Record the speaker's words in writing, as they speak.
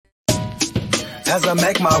as I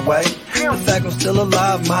make my way. The fact I'm still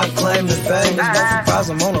alive, my claim to fame. It's no surprise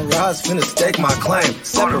I'm on a rise, finna stake my claim.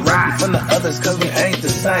 Separate me from the others, cause we ain't the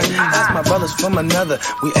same. Ask my brothers from another,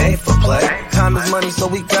 we ain't for play. Time is money, so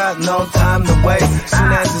we got no time to waste.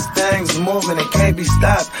 Soon as this thing's moving, it can't be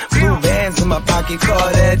stopped. Blue bands in my pocket,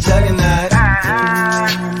 call that juggernaut.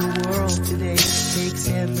 In the world today takes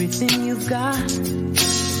everything you've got.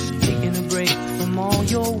 Taking a break from all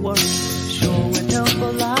your worries sure would help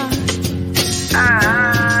a lot.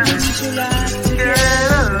 Get your life together.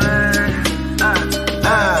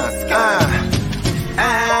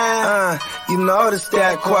 You know the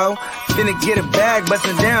stat quo. Finna get a bag,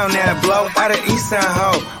 bustin' down that blow. Out of East San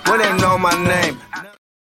Ho, where they know my name.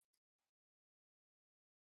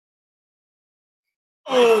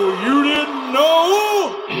 Oh, you didn't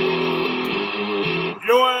know?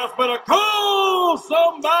 Your ass better call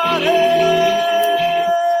somebody!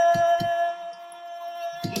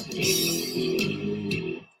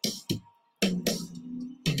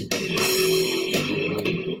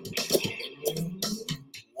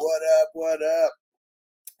 What up?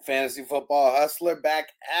 Fantasy Football Hustler back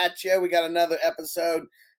at you. We got another episode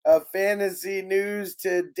of Fantasy News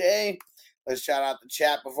today. Let's shout out the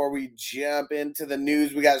chat before we jump into the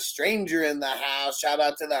news. We got a stranger in the house. Shout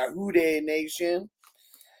out to the Houday Nation.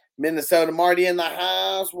 Minnesota Marty in the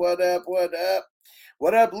house. What up?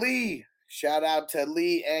 What up, Lee? Shout out to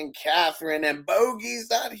Lee and Catherine. And Bogey's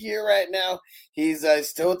not here right now. He's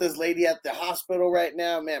still with his lady at the hospital right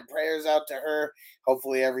now. Man, prayers out to her.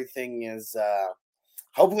 Hopefully everything's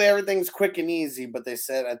quick and easy. But they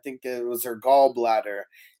said, I think it was her gallbladder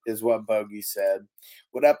is what Bogey said.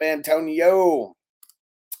 What up, Antonio?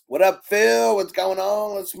 What up, Phil? What's going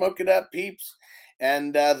on? Let's smoke it up, peeps.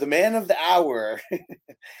 And the man of the hour,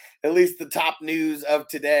 at least the top news of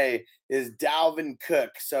today, is Dalvin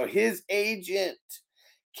Cook. So his agent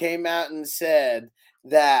came out and said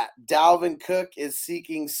that Dalvin Cook is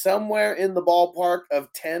seeking somewhere in the ballpark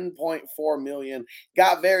of $10.4 million.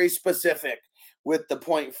 Got very specific with the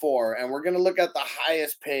 0.4. And we're going to look at the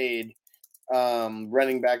highest paid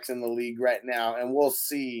running backs in the league right now, and we'll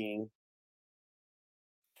see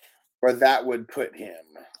where that would put him.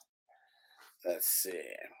 Let's see.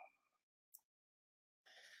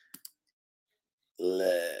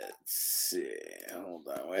 Hold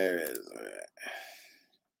on. Where is it?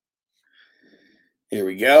 Here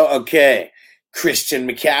we go. Okay. Christian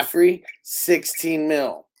McCaffrey, 16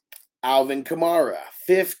 mil. Alvin Kamara,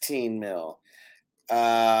 15 mil.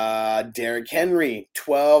 Derrick Henry,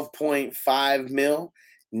 12.5 mil.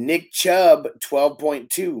 Nick Chubb,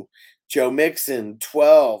 12.2. Joe Mixon,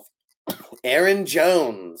 12. Aaron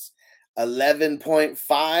Jones,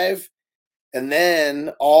 11.5. And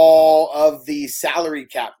then all of the salary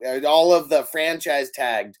cap, all of the franchise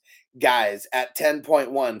tagged guys at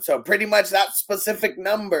 10.1. So pretty much that specific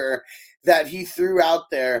number that he threw out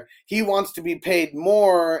there, he wants to be paid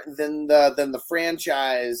more than the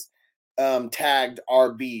franchise tagged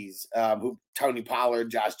RBs, who Tony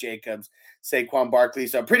Pollard, Josh Jacobs, Saquon Barkley.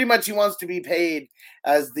 So pretty much he wants to be paid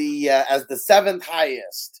as the seventh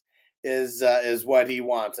highest is what he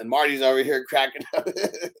wants. And Marty's over here cracking up.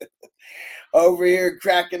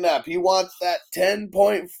 He wants that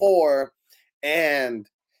 10.4. And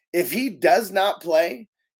if he does not play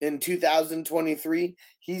in 2023,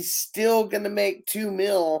 he's still going to make $2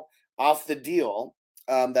 million off the deal.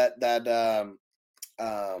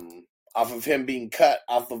 Off of him being cut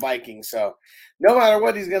off the Vikings. So no matter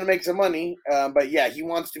what, he's going to make some money. But yeah, he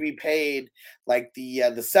wants to be paid like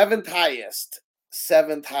the seventh highest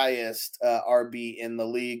RB in the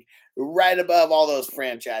league, right above all those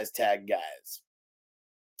franchise tag guys.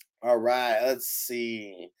 All right, let's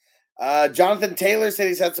see. Jonathan Taylor said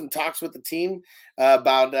he's had some talks with the team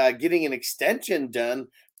about getting an extension done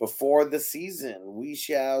before the season. We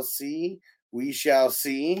shall see.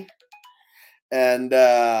 And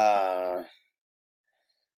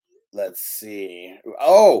let's see.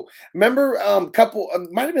 Oh, remember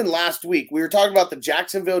might have been last week. We were talking about the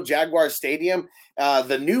Jacksonville Jaguars Stadium,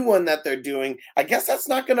 the new one that they're doing. I guess that's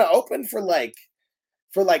not going to open for like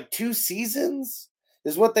 2 seasons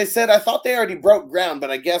is what they said. I thought they already broke ground, but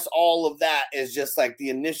I guess all of that is just like the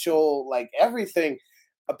initial, like everything.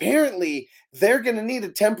 Apparently, they're going to need a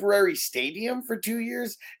temporary stadium for 2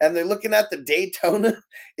 years, and they're looking at the Daytona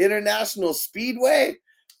International Speedway.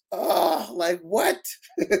 Oh, like what?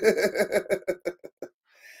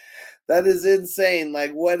 That is insane.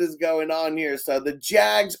 Like, what is going on here? So the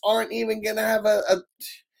Jags aren't even going to have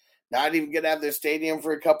not even going to have their stadium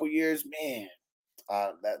for a couple years. Man,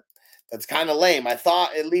 that's kind of lame. I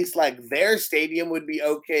thought at least like their stadium would be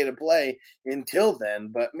okay to play until then,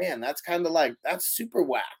 but man, that's kind of like, that's super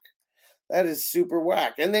whack. That is super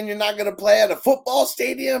whack. And then you're not going to play at a football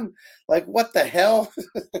stadium? Like, what the hell?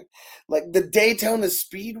 Like the Daytona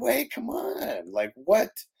Speedway? Come on. Like, what?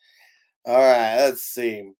 All right, let's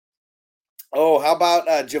see. Oh, how about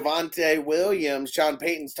Javonte Williams? Sean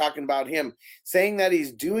Payton's talking about him, saying that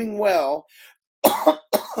he's doing well.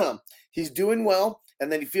 He's doing well,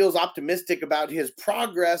 and then he feels optimistic about his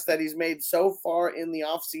progress that he's made so far in the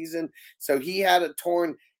offseason. So he had a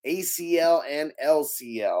torn ACL and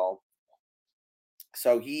LCL.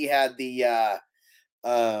 So he had the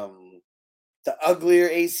uglier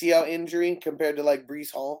ACL injury compared to like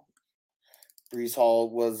Breece Hall. Breece Hall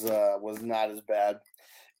was not as bad.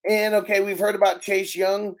 And okay, we've heard about Chase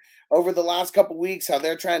Young over the last couple weeks, how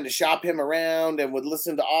they're trying to shop him around and would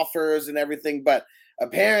listen to offers and everything, but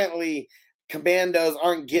apparently Commandos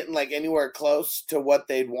aren't getting like anywhere close to what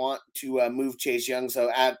they'd want to move Chase Young. So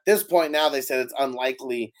at this point now, they said it's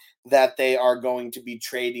unlikely that they are going to be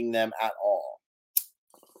trading them at all.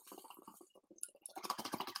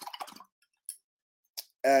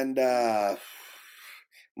 And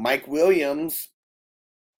Mike Williams,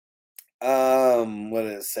 what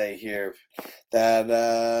did it say here? That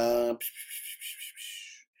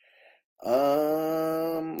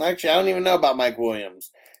actually I don't even know about Mike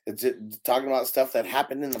Williams. It's talking about stuff that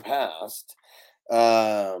happened in the past.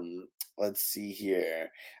 Let's see here.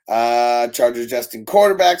 Chargers Justin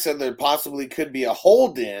quarterback said there possibly could be a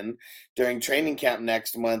hold-in during training camp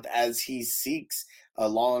next month as he seeks a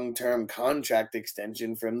long-term contract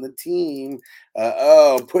extension from the team.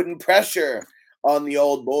 Putting pressure on the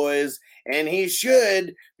old boys, and he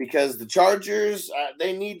should, because the Chargers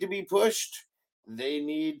they need to be pushed. They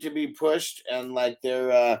need to be pushed, and like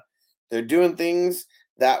they're doing things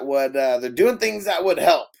that would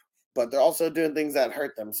help, but they're also doing things that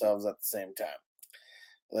hurt themselves at the same time.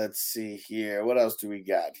 Let's see here. What else do we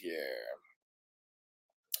got here?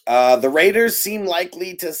 The Raiders seem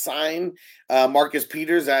likely to sign Marcus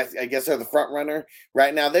Peters. I guess they're the front runner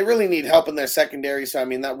right now. They really need help in their secondary, so I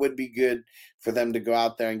mean that would be good for them to go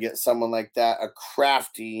out there and get someone like that, a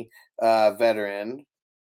crafty veteran.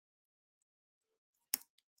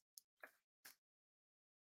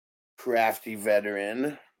 Crafty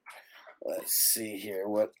veteran. Let's see here.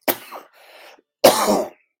 What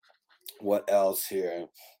else here?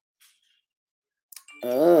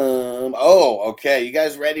 Okay. You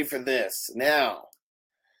guys ready for this? Now,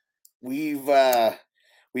 we've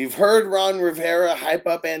heard Ron Rivera hype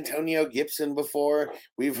up Antonio Gibson before.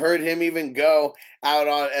 We've heard him even go out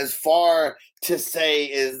on as far to say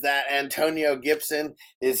is that Antonio Gibson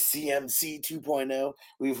is CMC 2.0.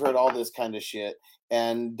 We've heard all this kind of shit.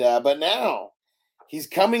 And but now he's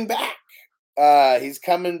coming back. He's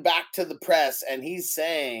coming back to the press, and he's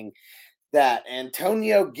saying that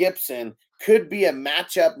Antonio Gibson could be a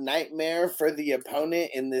matchup nightmare for the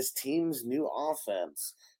opponent in this team's new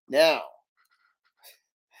offense. Now,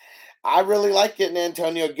 I really like getting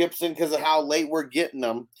Antonio Gibson because of how late we're getting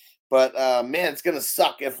him. But, man, it's going to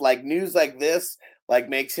suck if, like, news like this, like,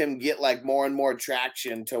 makes him get, like, more and more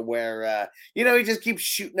traction to where, he just keeps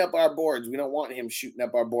shooting up our boards. We don't want him shooting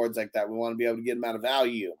up our boards like that. We want to be able to get him out of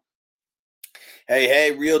value.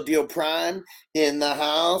 Hey, Real Deal Prime in the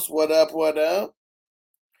house. What up, what up?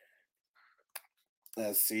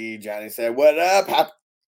 Let's see. Johnny said, what up?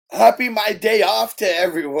 Happy my day off to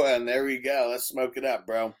everyone. There we go. Let's smoke it up,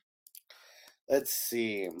 bro. Let's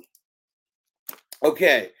see.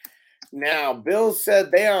 Okay. Now, Bill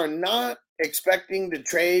said they are not expecting to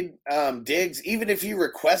trade Diggs, even if he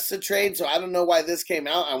requests a trade. So I don't know why this came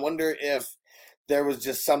out. I wonder if there was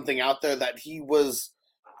just something out there that he was,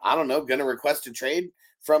 I don't know, going to request a trade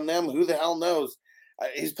from them. Who the hell knows?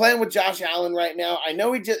 He's playing with Josh Allen right now. I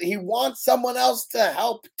know he wants someone else to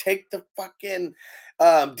help take the fucking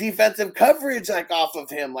defensive coverage like off of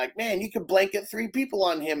him. Like, man, you could blanket 3 people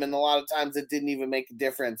on him, and a lot of times it didn't even make a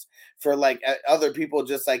difference for like other people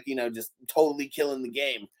just like, just totally killing the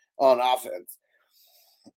game on offense.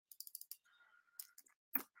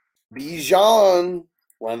 Bijan,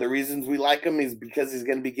 one of the reasons we like him is because he's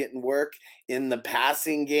going to be getting work in the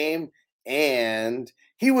passing game, and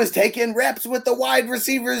he was taking reps with the wide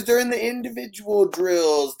receivers during the individual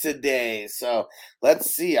drills today. So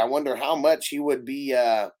let's see. I wonder how much he would be,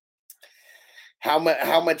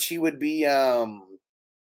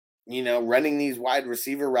 running these wide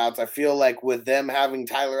receiver routes. I feel like with them having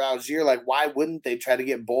Tyler Algier, like why wouldn't they try to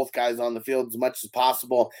get both guys on the field as much as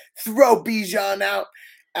possible? Throw Bijan out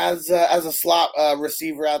as a slot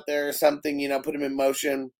receiver out there or something, put him in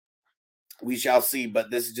motion. We shall see, but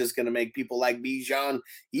this is just going to make people like Bijan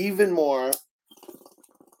even more.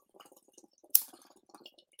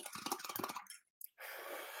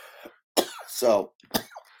 So,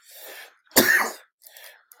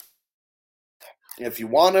 if you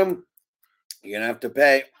want him, you're gonna have to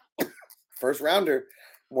pay first rounder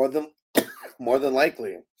more than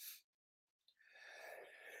likely.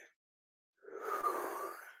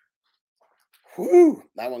 Whew,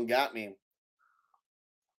 that one got me.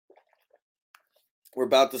 We're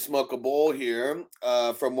about to smoke a bowl here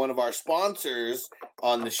from one of our sponsors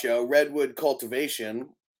on the show, Redwood Cultivation.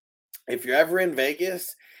 If you're ever in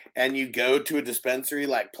Vegas and you go to a dispensary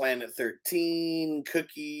like Planet 13,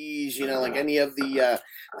 Cookies, like any of the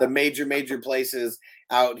major places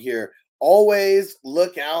out here, always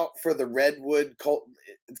look out for the Redwood.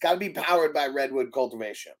 It's got to be powered by Redwood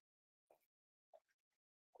Cultivation.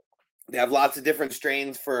 They have lots of different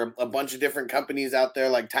strains for a bunch of different companies out there,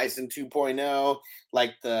 like Tyson 2.0,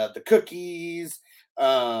 like the Cookies.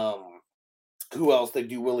 Who else? They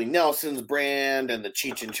do Willie Nelson's brand and the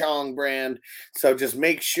Cheech and Chong brand. So just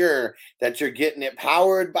make sure that you're getting it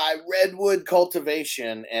powered by Redwood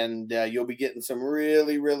Cultivation, and you'll be getting some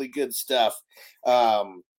really, really good stuff.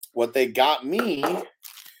 What they got me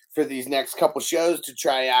for these next couple shows to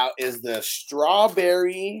try out is the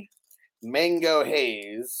Strawberry Mango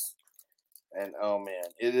Haze. And oh man,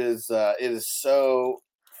 it is so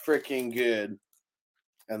freaking good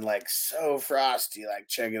and like so frosty. Like,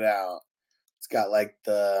 check it out. It's got like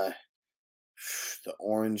the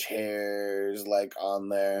orange hairs like on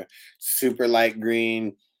there, super light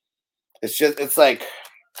green. It's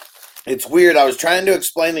weird. I was trying to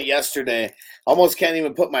explain it yesterday. Almost can't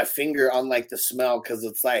even put my finger on like the smell because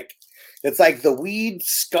it's like the weed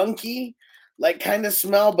skunky like kind of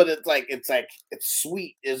smell, but it's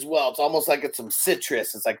sweet as well. It's almost like it's some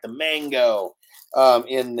citrus. It's like the mango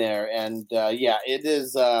in there, and it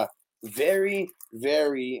is very,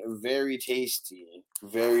 very, very tasty.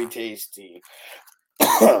 Very tasty.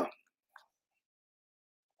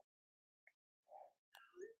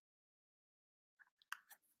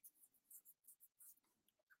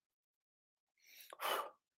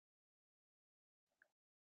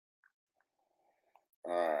 All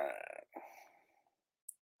right.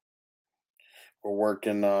 We're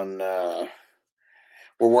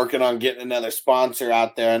working on getting another sponsor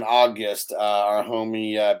out there in August. Our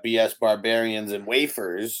homie BS Barbarians and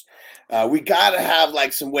Wafers. We gotta have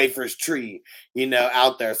like some Wafers tree,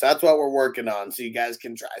 out there. So that's what we're working on. So you guys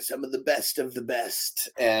can try some of the best of the best.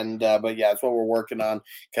 And but yeah, that's what we're working on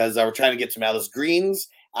because we're trying to get some Alice Greens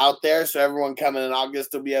out there. So everyone coming in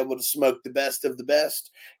August will be able to smoke the best of the best.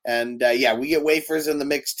 And we get Wafers in the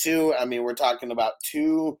mix too. I mean, we're talking about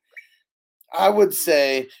two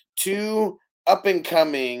up and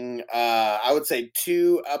coming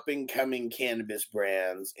cannabis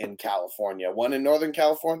brands in California, one in Northern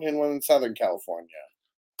California and one in Southern California.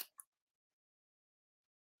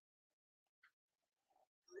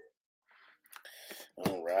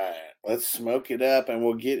 All right, let's smoke it up and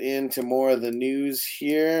we'll get into more of the news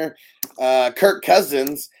here. Kirk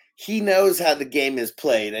Cousins, he knows how the game is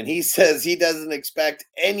played, and he says he doesn't expect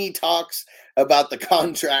any talks about the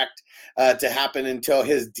contract to happen until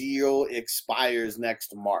his deal expires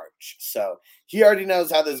next March. So he already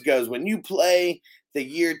knows how this goes. When you play the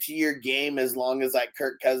year-to-year game, as long as like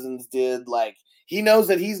Kirk Cousins did, like he knows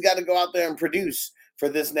that he's got to go out there and produce for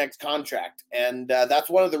this next contract. And that's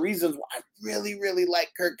one of the reasons why I really, really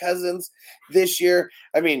like Kirk Cousins this year.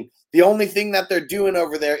 I mean, the only thing that they're doing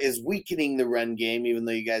over there is weakening the run game, even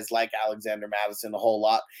though you guys like Alexander Mattison a whole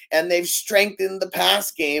lot. And they've strengthened the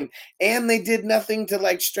pass game, and they did nothing to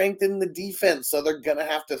like strengthen the defense. So they're going to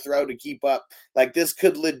have to throw to keep up. Like, this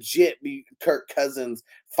could legit be Kirk Cousins'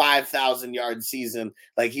 5,000-yard season.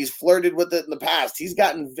 Like, he's flirted with it in the past. He's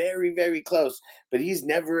gotten very, very close, but he's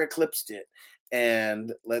never eclipsed it.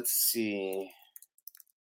 And let's see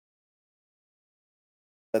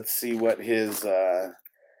what his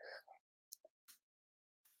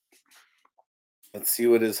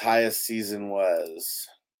highest season was.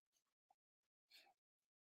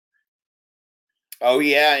 Oh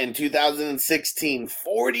yeah, in 2016,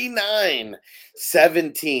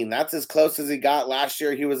 49-17. That's as close as he got last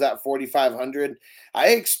year. He was at 4,500.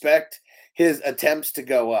 I expect his attempts to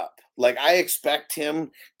go up. Like, I expect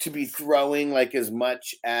him to be throwing like as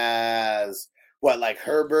much as like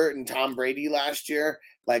Herbert and Tom Brady last year.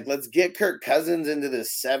 Like, let's get Kirk Cousins into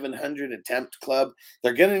this 700 attempt club.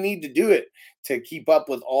 They're going to need to do it to keep up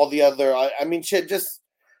with all the other, just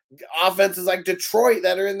offenses like Detroit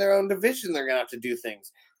that are in their own division. They're going to have to do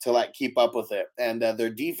things to like keep up with it. And their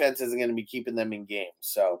defense isn't going to be keeping them in games.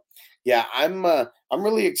 So yeah, I'm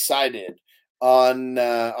really excited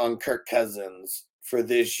on Kirk Cousins for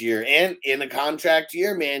this year, and in a contract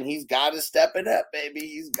year, man, he's got to step it up, baby.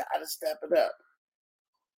 He's got to step it up.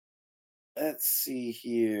 Let's see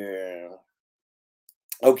here.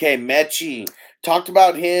 Okay, Mechie. Talked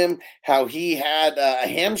about him, how he had a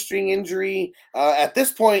hamstring injury. At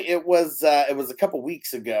this point, it was a couple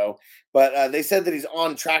weeks ago, but they said that he's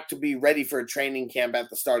on track to be ready for a training camp at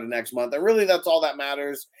the start of next month. And really, that's all that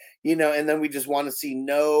matters, And then we just want to see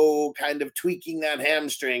no kind of tweaking that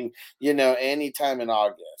hamstring, anytime in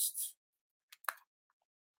August.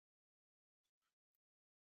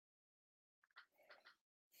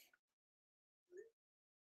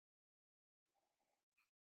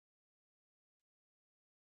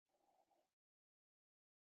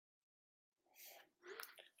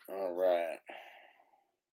 All right.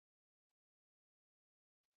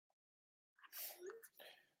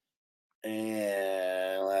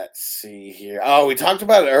 And let's see here. Oh, we talked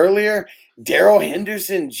about it earlier. Daryl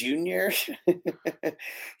Henderson Jr.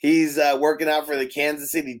 He's working out for the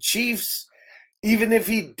Kansas City Chiefs. Even if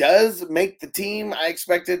he does make the team, I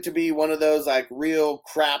expect it to be one of those like real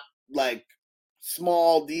crap, like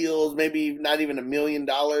small deals, maybe not even $1 million,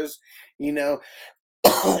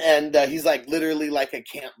 and he's like literally like a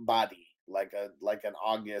camp body, like an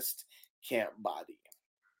August camp body.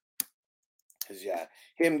 Because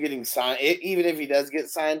him getting signed, even if he does get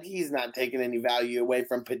signed, he's not taking any value away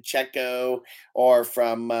from Pacheco or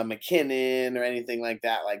from McKinnon or anything like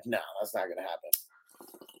that. Like, no, that's not going to happen.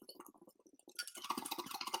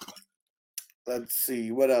 Let's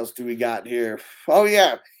see, what else do we got here? Oh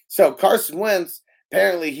yeah, so Carson Wentz.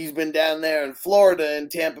 Apparently, he's been down there in Florida in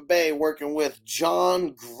Tampa Bay working with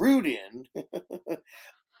John Gruden.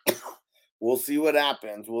 We'll see what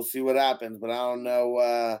happens. But I don't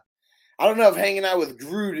know. I don't know if hanging out with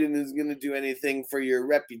Gruden is going to do anything for your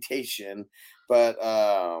reputation, but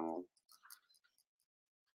all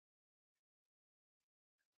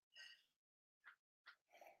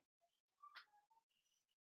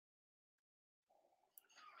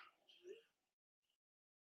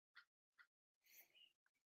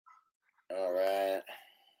right.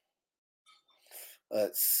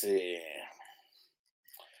 Let's see.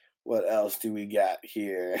 What else do we got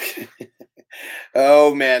here?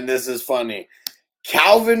 Oh man, this is funny.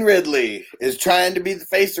 Calvin Ridley is trying to be the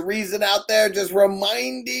face of reason out there, just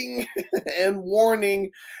reminding and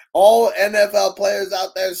warning all NFL players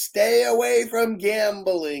out there, stay away from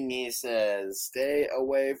gambling, he says. Stay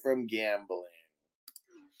away from gambling.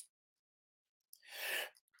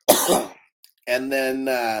 And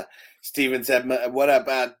then Steven said, what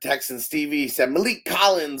up, Texan Stevie? He said, Malik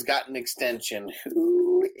Collins got an extension.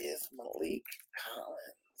 Who is Malik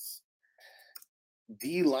Collins?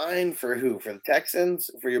 D-line for who? For the Texans?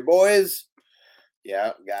 For your boys?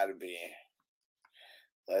 Yeah, gotta be.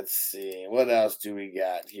 Let's see. What else do we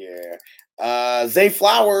got here? Zay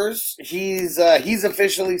Flowers. He's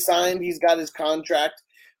officially signed. He's got his contract,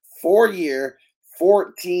 4-year,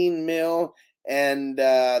 14 mil, and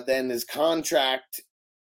then his contract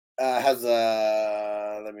has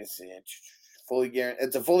a, let me see,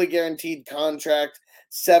 it's a fully guaranteed contract,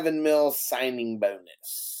 7 mil signing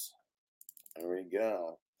bonus. There we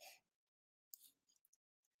go.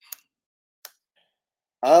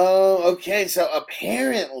 Oh, okay. So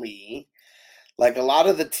apparently, like a lot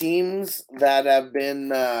of the teams that have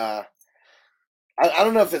been, I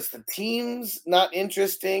don't know if it's the teams not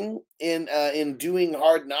interesting in doing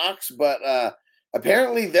Hard Knocks, but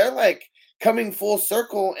apparently they're like coming full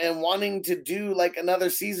circle and wanting to do like another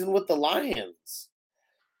season with the Lions.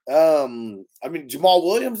 I mean, Jamal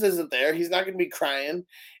Williams isn't there. He's not going to be crying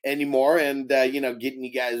anymore and, getting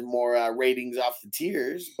you guys more ratings off the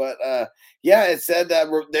tiers. But, yeah, it said that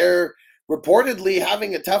they're reportedly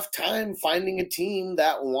having a tough time finding a team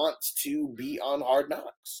that wants to be on Hard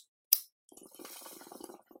Knocks.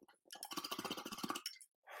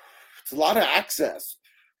 It's a lot of access.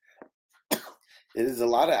 It is a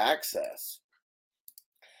lot of access.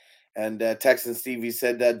 And Texan Stevie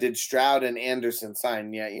said, did Stroud and Anderson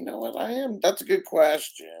sign? Yeah, you know what? That's a good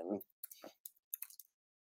question.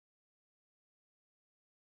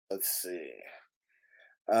 Let's see.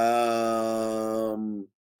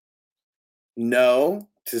 No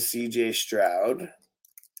to CJ Stroud.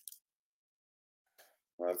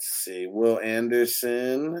 Let's see. Will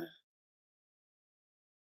Anderson.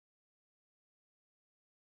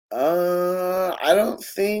 I don't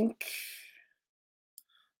think.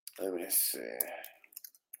 Let me see.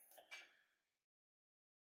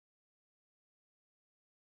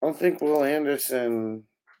 I don't think Will Anderson.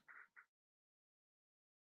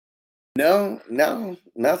 No,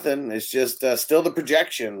 nothing. It's just still the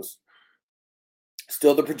projections.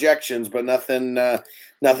 Still the projections, but nothing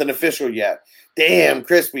official yet. Damn,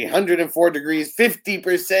 crispy. 104 degrees,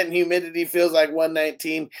 50% humidity, feels like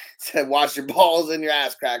 119. Said, wash your balls and your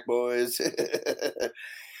ass crack, boys.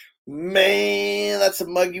 Man, that's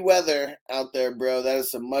some muggy weather out there, bro. That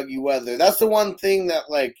is some muggy weather. That's the one thing that,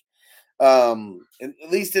 like, at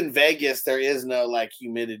least in Vegas, there is no, like,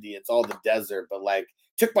 humidity. It's all the desert. But, like,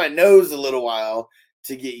 took my nose a little while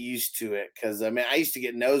to get used to it. Because, I mean, I used to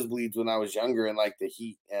get nosebleeds when I was younger in, like, the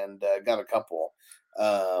heat. And got a couple.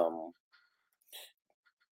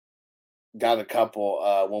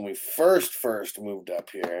 When we first moved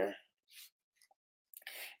up here.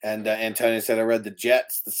 And Antonio said, I read the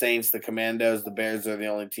Jets, the Saints, the Commandos, the Bears are the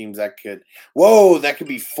only teams that could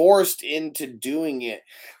be forced into doing it.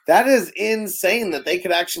 That is insane that they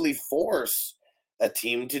could actually force a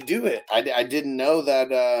team to do it. I didn't know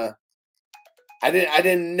that. I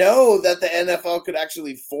didn't know that the NFL could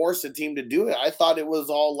actually force a team to do it. I thought it was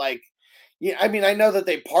all like, yeah. I mean, I know that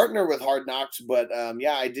they partner with Hard Knocks, but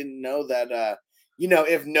yeah, I didn't know that.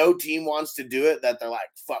 If no team wants to do it, that they're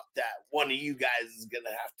like, fuck that. One of you guys is going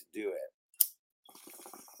to have to do it.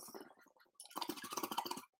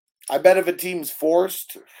 I bet if a team's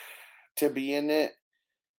forced to be in it,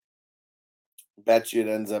 bet you it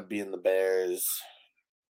ends up being the Bears.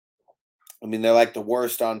 I mean, they're like the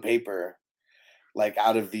worst on paper, like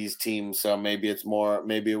out of these teams. So maybe it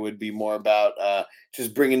would be more about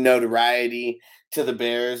just bringing notoriety to the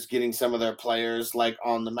Bears, getting some of their players like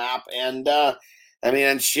on the map. And,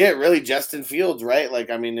 and shit, really, Justin Fields, right?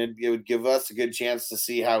 Like, I mean, it would give us a good chance to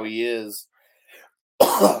see how he is,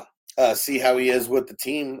 see how he is with the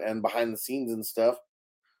team and behind the scenes and stuff.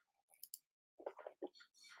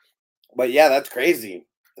 But yeah, that's crazy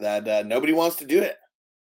that nobody wants to do it.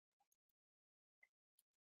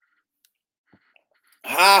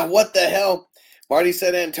 What the hell? Marty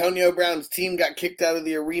said Antonio Brown's team got kicked out of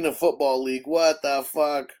the Arena Football League. What the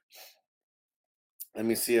fuck? Let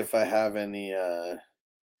me see if I have any, let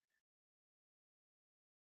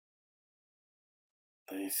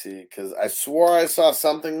me see, because I swore I saw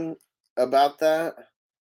something about that.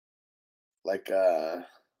 Like an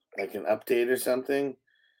update or something.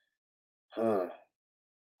 Huh.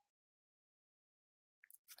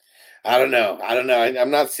 I don't know. I'm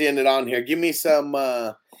not seeing it on here. Give me some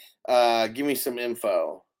info.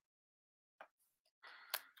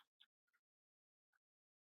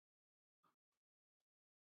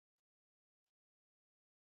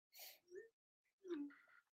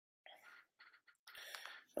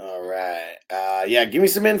 All right. Yeah, give me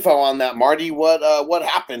some info on that, Marty. What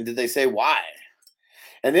happened? Did they say why?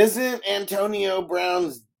 And isn't Antonio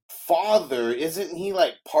Brown's father, isn't he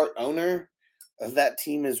like part owner of that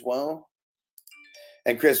team as well?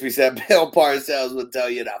 And Crispy said Bill Parcells would tell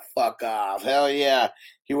you to fuck off. Hell yeah.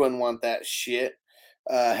 He wouldn't want that shit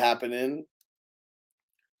happening.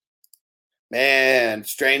 Man,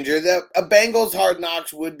 stranger, a Bengals Hard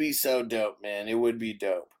Knocks would be so dope, man. It would be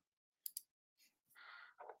dope.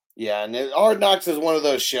 Yeah, and Hard Knocks is one of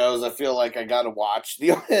those shows I feel like I gotta watch.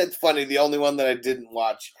 It's funny, the only one that I didn't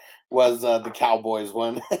watch was the Cowboys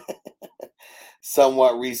one.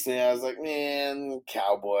 Somewhat recently, I was like, man,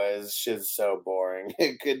 Cowboys, shit's so boring.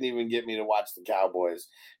 It couldn't even get me to watch the Cowboys.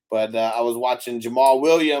 But I was watching Jamal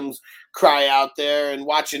Williams cry out there and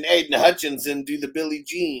watching Aiden Hutchinson do the Billie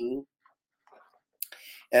Jean.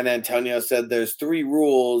 And Antonio said there's three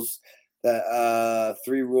rules not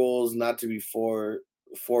to be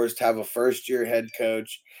forced to have a first-year head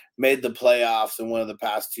coach, made the playoffs in one of the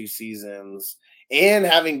past 2 seasons, and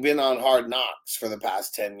having been on Hard Knocks for the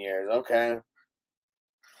past 10 years. Okay.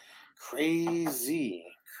 Crazy.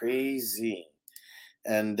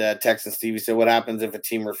 And Texas Stevie said, what happens if a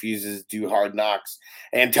team refuses to do Hard Knocks?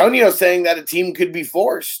 Antonio saying that a team could be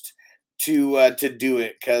forced to do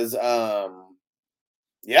it because,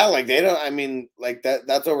 yeah, like they don't. I mean, like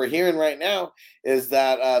that's what we're hearing right now is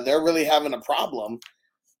that they're really having a problem.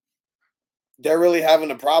 They're really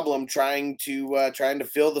having a problem trying to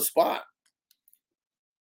fill the spot.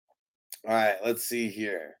 All right, let's see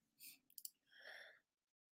here.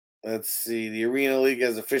 Let's see. The Arena League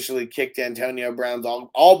has officially kicked Antonio Brown's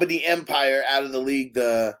Albany Empire out of the league.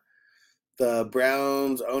 The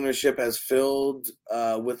Browns ownership has filled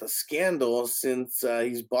with a scandal since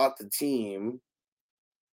he's bought the team.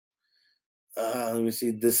 Let me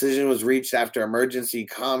see. Decision was reached after emergency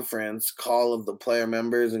conference call of the player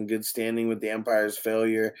members in good standing with the Empire's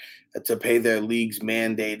failure to pay their league's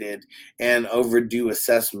mandated and overdue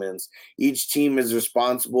assessments. Each team is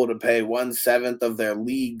responsible to pay 1/7 of their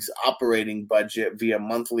league's operating budget via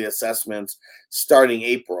monthly assessments starting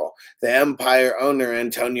April. The Empire owner,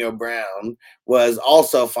 Antonio Brown, was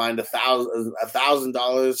also fined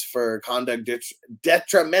 $1,000 for conduct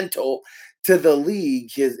detrimental to the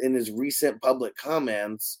league in his recent public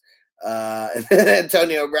comments. And then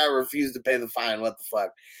Antonio Brown refused to pay the fine. What the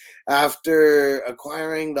fuck? After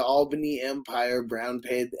acquiring the Albany Empire, Brown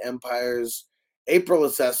paid the Empire's April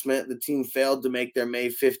assessment. The team failed to make their May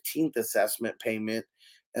 15th assessment payment.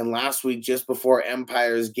 And last week, just before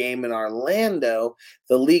Empire's game in Orlando,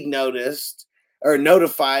 the league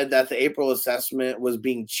notified that the April assessment was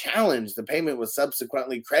being challenged. The payment was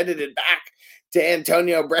subsequently credited back to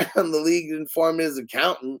Antonio Brown. The league informed his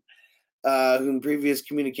accountant, who in previous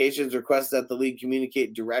communications requested that the league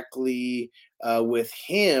communicate directly with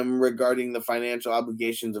him regarding the financial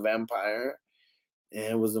obligations of Empire,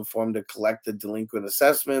 and was informed to collect the delinquent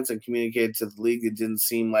assessments and communicate to the league. It didn't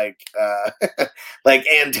seem like like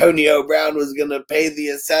Antonio Brown was going to pay the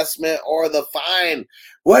assessment or the fine.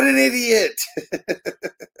 What an idiot!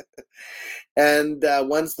 And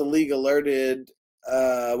once the league was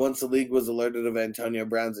alerted of Antonio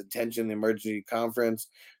Brown's intention, the emergency conference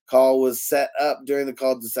call was set up. During the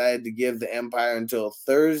call, decided to give the Empire until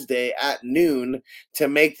Thursday at noon to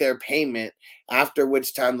make their payment, after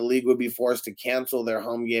which time the league would be forced to cancel their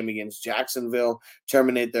home game against Jacksonville,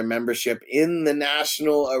 terminate their membership in the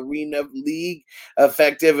National Arena League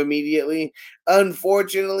effective immediately.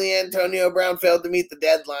 Unfortunately, Antonio Brown failed to meet the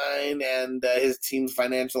deadline and his team's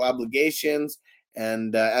financial obligations,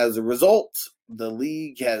 and as a result, the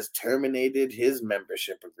league has terminated his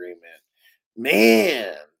membership agreement.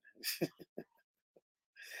 Man,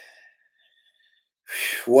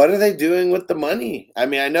 what are they doing with the money? I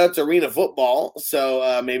mean, I know it's arena football,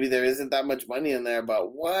 so maybe there isn't that much money in there,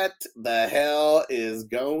 but what the hell is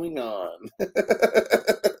going on?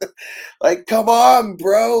 Like, come on,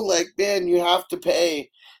 bro. Like, man, you have to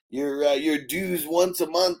pay your dues once a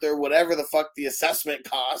month or whatever the fuck the assessment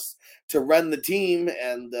costs to run the team.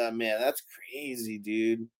 And man, that's crazy,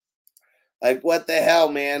 dude. Like, what the hell,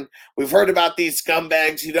 man? We've heard about these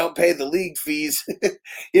scumbags who don't pay the league fees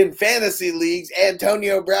in fantasy leagues.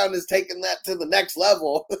 Antonio Brown is taking that to the next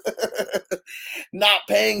level. Not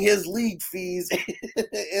paying his league fees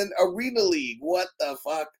in Arena League. What the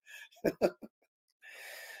fuck?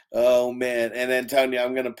 Oh, man. And Antonio,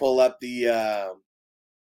 I'm going to pull up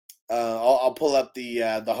I'll pull up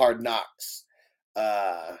the Hard Knocks.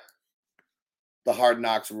 The Hard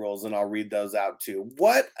Knocks rules, and I'll read those out too.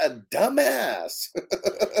 What a dumbass.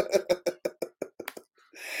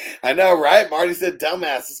 I know, right? Marty said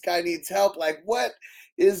dumbass. This guy needs help. Like, what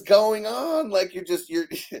is going on? Like, he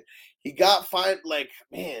got fined. Like,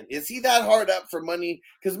 man, is he that hard up for money?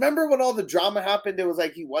 Because remember when all the drama happened, it was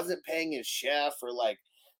like he wasn't paying his chef or like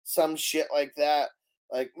some shit like that.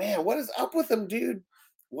 Like, man, what is up with him, dude?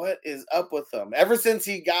 What is up with him? Ever since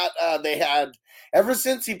he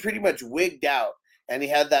pretty much wigged out and he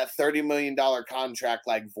had that $30 million contract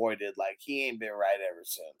like voided, like he ain't been right ever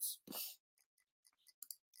since.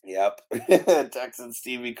 Yep. Texan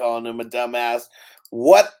Stevie calling him a dumbass.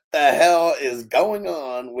 What the hell is going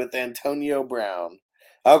on with Antonio Brown?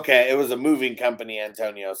 Okay, it was a moving company,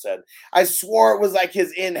 Antonio said. I swore it was like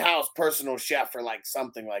his in-house personal chef or like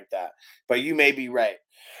something like that. But you may be right.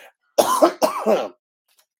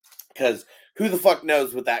 Because who the fuck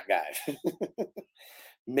knows with that guy?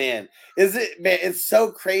 Man, it's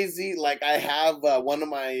so crazy. Like, I have one of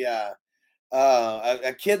my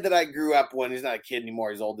a kid that I grew up with. He's not a kid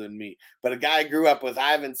anymore, he's older than me, but a guy I grew up with.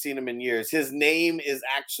 I haven't seen him in years. His name is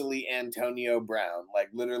actually Antonio Brown, like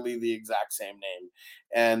literally the exact same name.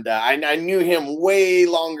 And I knew him way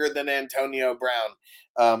longer than Antonio Brown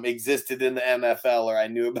existed in the NFL, or I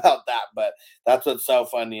knew about that. But that's what's so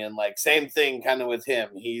funny. And like, same thing kind of with him.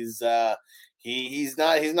 He's he's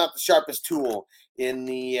not the sharpest tool in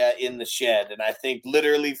the shed. And I think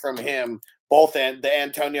literally from him, both the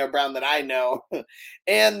Antonio Brown that I know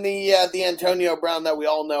and the Antonio Brown that we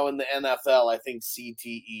all know in the NFL, I think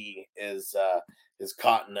CTE is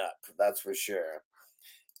caught up. That's for sure.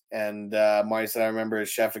 And Marty said, I remember his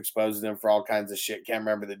chef exposing him for all kinds of shit. Can't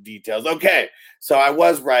remember the details. Okay, so I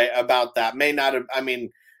was right about that. May not have, I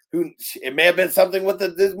mean, it may have been something with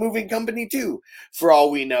this moving company too, for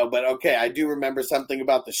all we know. But okay, I do remember something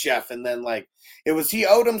about the chef. And then like, he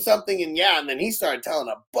owed him something, and yeah, and then he started telling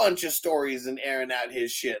a bunch of stories and airing out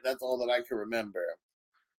his shit. That's all that I can remember.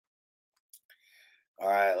 All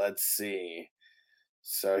right, let's see.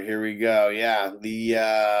 So here we go. Yeah, the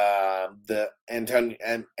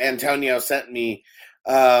Antonio sent me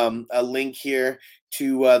a link here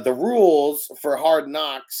to the rules for Hard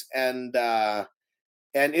Knocks, and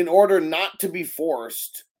in order not to be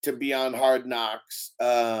forced to be on Hard Knocks,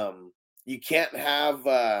 you can't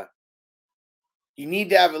have. You need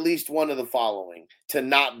to have at least one of the following to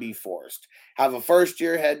not be forced: have a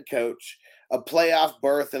first-year head coach, a playoff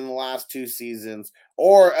berth in the last 2 seasons,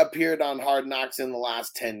 or appeared on Hard Knocks in the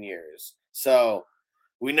last 10 years. So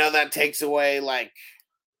we know that takes away like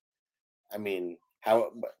I mean,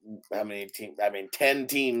 how many teams? I mean, 10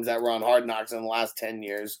 teams that were on Hard Knocks in the last 10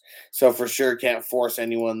 years. So for sure can't force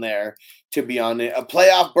anyone there to be on it. A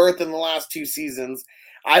playoff berth in the last 2 seasons.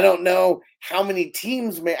 I don't know how many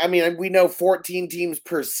teams I mean, we know 14 teams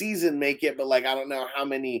per season make it, but like I don't know how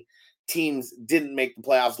many teams didn't make the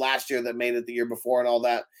playoffs last year that made it the year before and all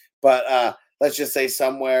that. But let's just say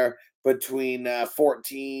somewhere between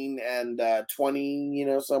 14 and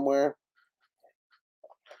 20, somewhere.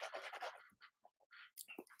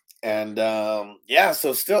 And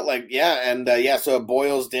so still so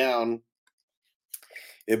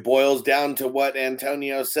it boils down to what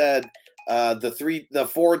Antonio said. The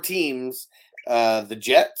 4 teams, the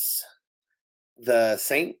Jets, the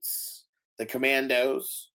Saints, the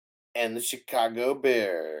Commandos, and the Chicago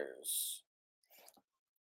Bears.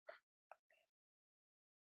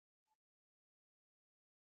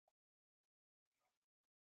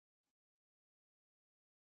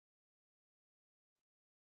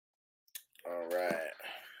 All right.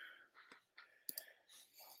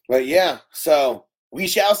 But yeah, so we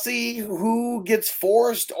shall see who gets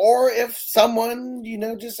forced or if someone,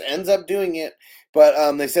 just ends up doing it.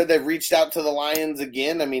 But they said they've reached out to the Lions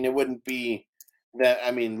again. I mean, it wouldn't be that.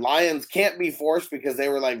 I mean, Lions can't be forced because they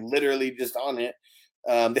were like literally just on it.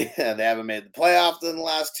 They haven't made the playoffs in the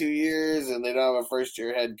last 2 years, and they don't have a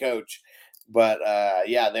first-year head coach. But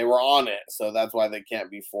they were on it, so that's why they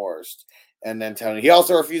can't be forced. And then Tony, he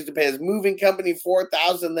also refused to pay his moving company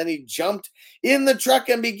 $4,000. Then he jumped in the truck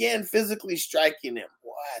and began physically striking him.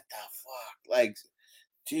 What the fuck? Like,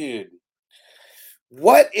 dude,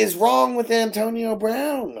 what is wrong with Antonio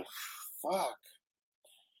Brown? Fuck.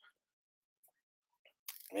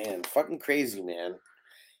 Man, fucking crazy, man.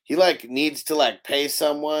 He needs to pay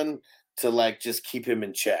someone to just keep him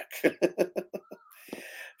in check.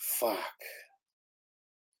 Fuck.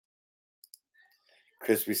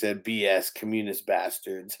 Crispy said, BS, communist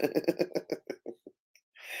bastards.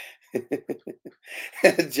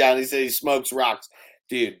 Johnny said he smokes rocks.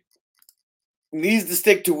 Dude, needs to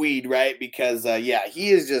stick to weed, right? Because, he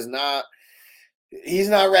is just not, he's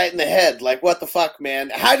not right in the head. Like, what the fuck, man?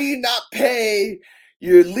 How do you not pay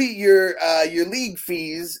your league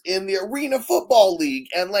fees in the Arena Football League?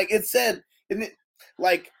 And, it said,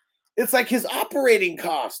 it's like his operating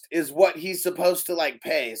cost is what he's supposed to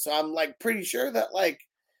pay. So I'm pretty sure that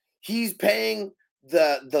he's paying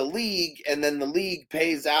the league, and then the league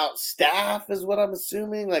pays out staff is what I'm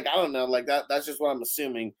assuming. I don't know, that's just what I'm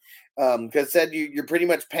assuming. Because it said you're pretty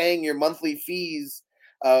much paying your monthly fees,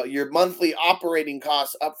 your monthly operating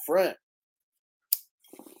costs up front.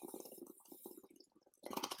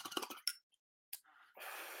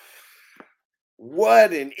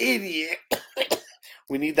 What an idiot.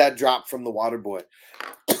 We need that drop from the water boy.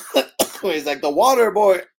 He's like, the water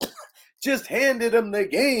boy just handed him the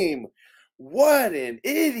game. What an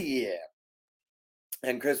idiot.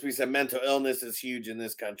 And Crispy said mental illness is huge in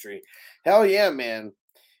this country. Hell yeah, man.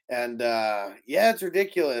 And it's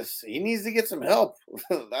ridiculous. He needs to get some help.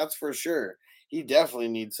 That's for sure. He definitely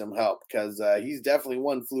needs some help because he's definitely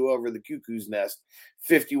one flew over the cuckoo's nest,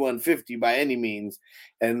 51-50 by any means.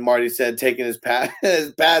 And Marty said taking his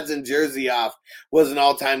pads and jersey off was an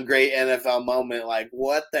all-time great NFL moment.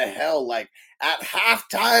 What the hell? At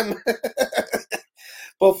halftime,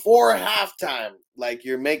 before halftime,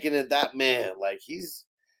 you're making it that man. He's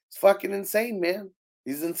fucking insane, man.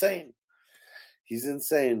 He's insane. He's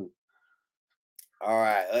insane. All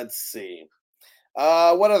right, let's see.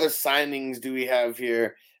 What other signings do we have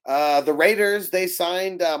here? The Raiders, they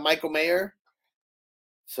signed Michael Mayer.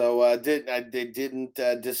 So they didn't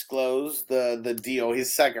disclose the deal.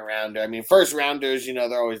 He's second rounder. I mean, first rounders,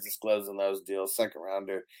 they're always disclosing those deals. Second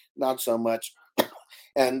rounder, not so much.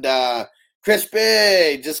 And Crispy,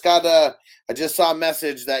 I just saw a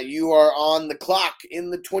message that you are on the clock in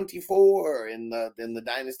the 24 in the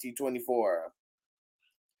Dynasty 24.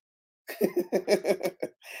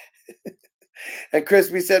 And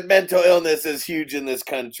Crispy said mental illness is huge in this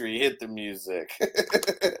country. Hit the music.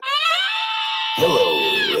 Hello,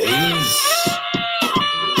 ladies.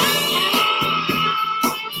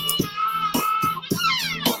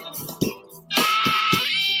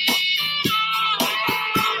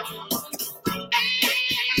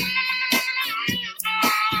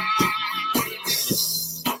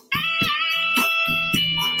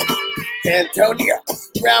 Antonio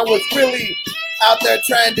Brown was really out there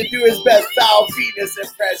trying to do his best foul fetus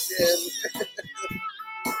impression.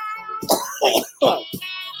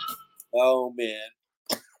 Oh, man.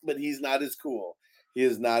 But he's not as cool. He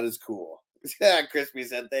is not as cool. Crispy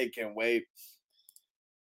said they can wait.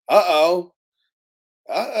 Uh-oh.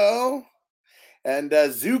 And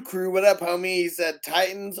Zoo Crew, what up, homie? He said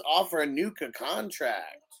Titans offer Nuka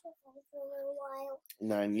contract.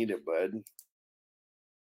 No, I need it, bud.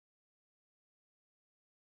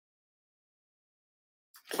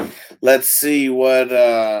 Let's see what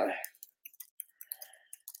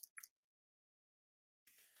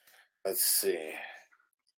let's see.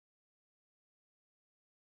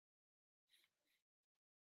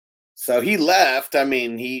 So he left. I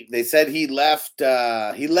mean, they said he left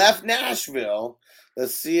Nashville.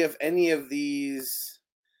 Let's see if any of these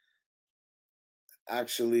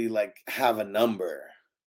actually like have a number.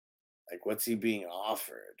 Like, what's he being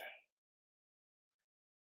offered?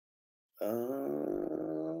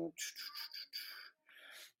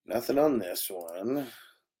 Nothing on this one.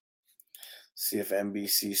 See if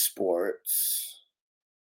NBC Sports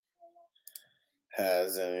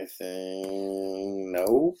has anything.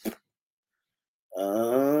 Nope.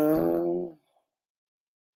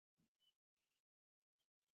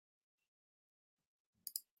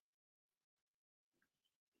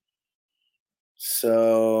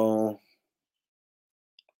 So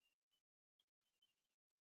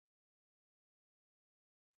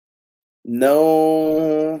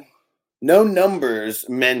no numbers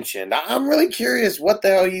mentioned. I'm really curious what the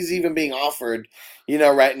hell he's even being offered,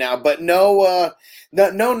 right now. But no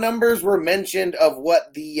numbers were mentioned of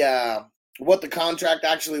what the contract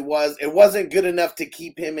actually was. It wasn't good enough to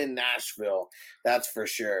keep him in Nashville. That's for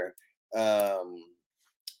sure.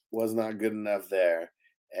 Was not good enough there.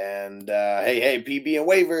 And hey, PB and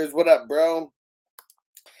waivers, what up, bro?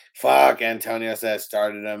 Fuck, Antonio says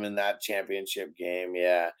started him in that championship game.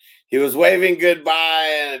 Yeah. He was waving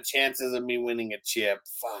goodbye and chances of me winning a chip.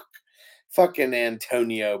 Fuck. Fucking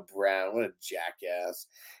Antonio Brown. What a jackass.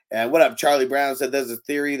 And what up, Charlie Brown said there's a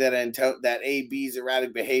theory that that AB's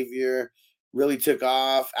erratic behavior really took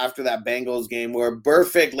off after that Bengals game where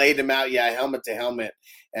Burfict laid him out, helmet to helmet.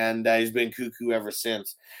 And he's been cuckoo ever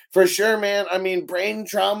since. For sure, man. I mean, brain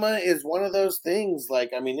trauma is one of those things.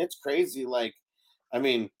 Like, I mean, it's crazy. Like, I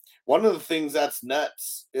mean, one of the things that's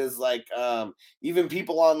nuts is like even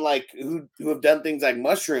people on like who have done things like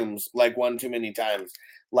mushrooms like one too many times.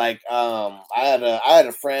 Like I had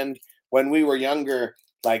a friend when we were younger,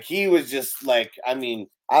 like he was just like, I mean,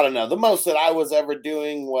 I don't know. The most that I was ever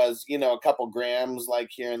doing was, a couple grams like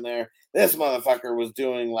here and there. This motherfucker was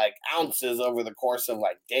doing like ounces over the course of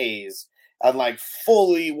like days and like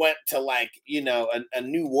fully went to like, a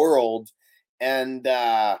new world. And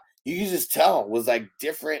you can just tell it was like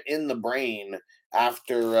different in the brain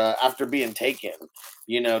after being taken,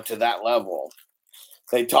 to that level.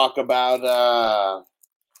 They talk about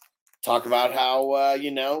how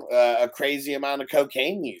a crazy amount of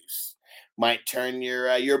cocaine use might turn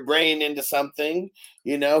your brain into something.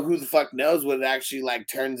 Who the fuck knows what it actually like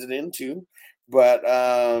turns it into? But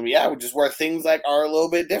just where things like are a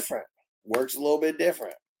little bit different, works a little bit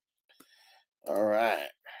different. All right.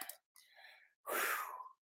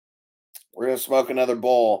 We're going to smoke another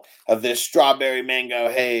bowl of this strawberry mango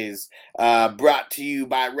haze brought to you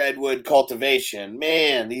by Redwood Cultivation.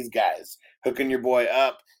 Man, these guys hooking your boy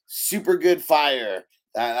up. Super good fire.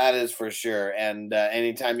 That is for sure. And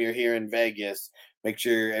anytime you're here in Vegas, make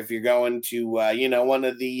sure if you're going to, one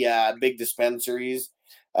of the big dispensaries,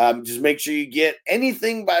 just make sure you get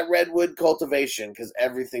anything by Redwood Cultivation because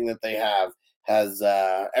everything that they have has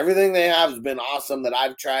been awesome that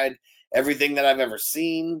I've tried. Everything that I've ever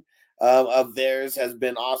seen of theirs has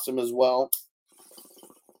been awesome as well.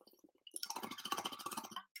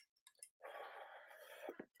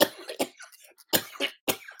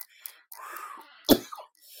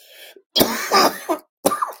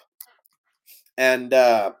 And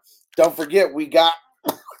don't forget, we got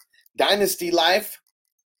Dynasty Life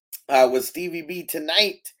with Stevie B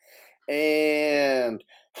tonight. And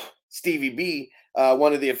Stevie B,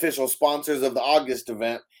 one of the official sponsors of the August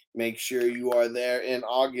event. Make sure you are there in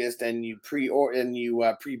August and you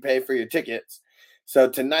prepay for your tickets. So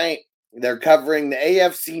tonight they're covering the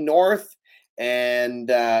AFC North, and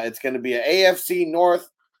it's going to be an AFC North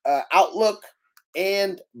outlook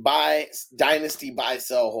and buy Dynasty buy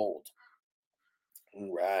sell hold.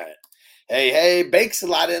 All right. Hey, Bakes a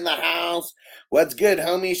lot in the house. What's good,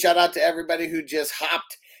 homie? Shout out to everybody who just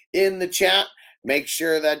hopped in the chat. Make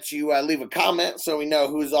sure that you leave a comment so we know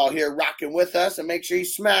who's all here rocking with us. And make sure you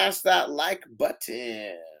smash that like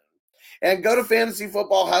button. And go to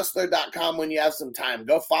fantasyfootballhustler.com when you have some time.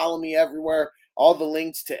 Go follow me everywhere. All the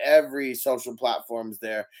links to every social platforms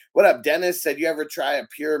there. What up, Dennis? Said you ever try a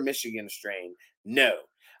pure Michigan strain? No,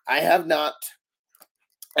 I have not.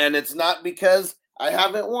 And it's not because I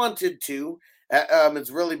haven't wanted to. It's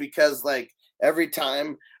really because like every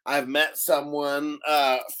time I've met someone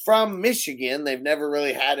from Michigan. They've never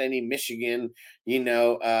really had any Michigan,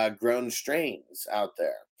 grown strains out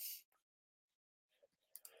there.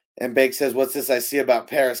 And Bake says, "What's this I see about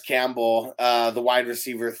Paris Campbell, the wide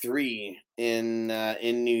receiver 3 in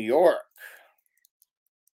New York?"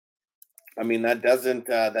 I mean, that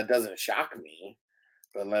doesn't shock me.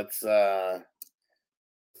 But let's go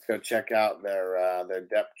check out their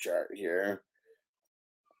depth chart here.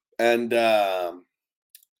 And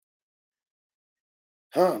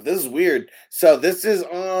this is weird. So this is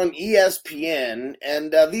on ESPN,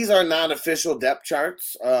 and these are not official depth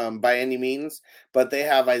charts by any means, but they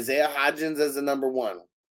have Isaiah Hodgins as the number 1.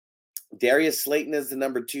 Darius Slayton is the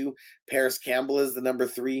number 2. Paris Campbell is the number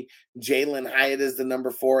 3. Jalen Hyatt is the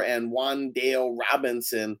number 4. And Wan'Dale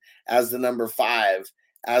Robinson as the number 5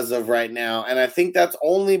 as of right now. And I think that's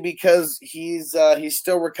only because he's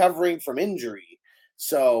still recovering from injury.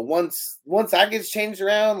 So once that gets changed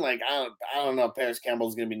around, like I don't know if Paris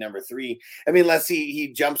Campbell's going to be number 3. I mean, unless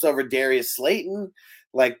he jumps over Darius Slayton.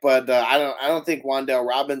 But I don't think Wan'Dale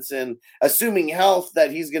Robinson, assuming health,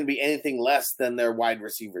 that he's going to be anything less than their wide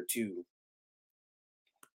receiver 2.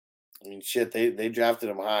 I mean, shit, they drafted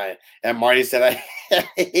him high. And Marty said, I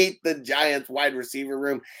hate the Giants wide receiver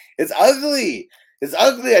room. It's ugly. It's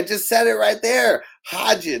ugly. I just said it right there.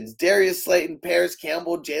 Hodgins, Darius Slayton, Paris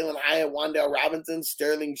Campbell, Jalen Hyatt, Wan'Dale Robinson,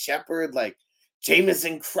 Sterling Shepard, like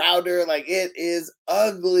Jamison Crowder. Like, it is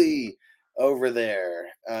ugly over there.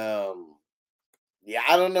 Yeah,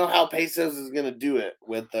 I don't know how Pesos is going to do it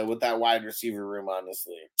with that wide receiver room,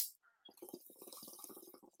 honestly.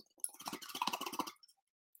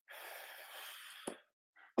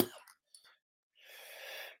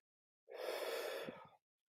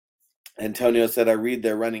 Antonio said, I read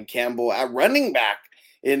they're running Campbell at running back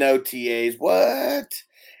in OTAs. What?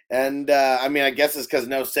 And, I mean, I guess it's because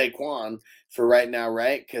no Saquon for right now,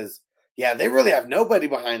 right? Because, yeah, they really have nobody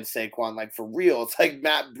behind Saquon, like, for real. It's like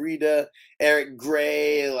Matt Breida, Eric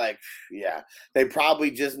Gray, like, yeah. They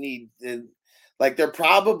probably just need, like, they're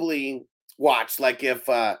probably, watch, like, if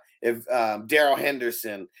Darrell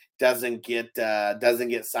Henderson doesn't get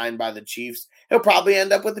signed by the Chiefs, he'll probably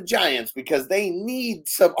end up with the Giants because they need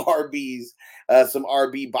some RBs, some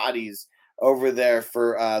RB bodies over there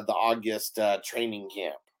for the August training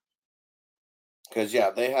camp. Because,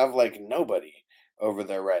 yeah, they have, like, nobody over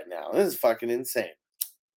there right now. This is fucking insane.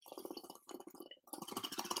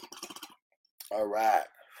 All right.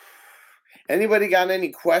 Anybody got any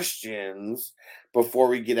questions before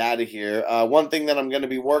we get out of here? One thing that I'm going to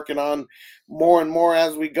be working on more and more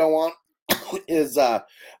as we go on is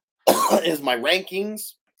is my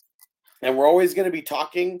rankings, and we're always going to be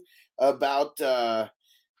talking about my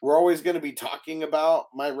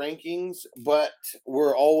rankings, but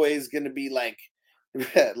we're always going to be like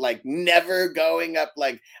like never going up.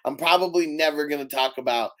 Like, I'm probably never going to talk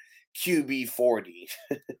about QB 40,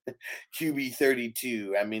 QB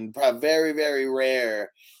 32. I mean, very, very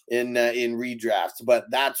rare in redrafts, but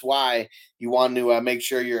that's why you want to make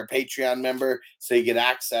sure you're a Patreon member so you get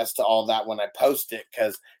access to all that when I post it.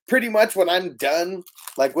 Because pretty much when I'm done,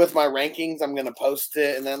 like with my rankings, I'm gonna post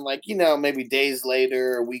it, and then like maybe days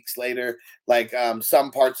later or weeks later, like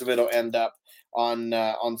some parts of it'll end up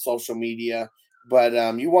on social media. But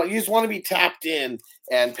you just want to be tapped in,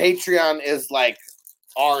 and Patreon is like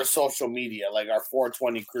our social media, like our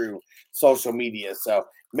 420 crew social media. So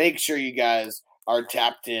make sure you guys are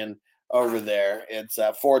tapped in over there. It's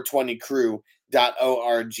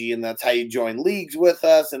 420crew.org, and that's how you join leagues with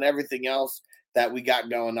us and everything else that we got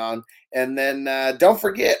going on. And then don't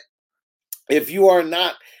forget, if you are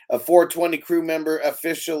not a 420 crew member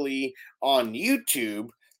officially on YouTube,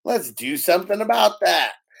 let's do something about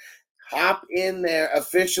that. Hop in there,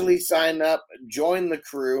 officially sign up, join the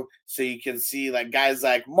crew so you can see like guys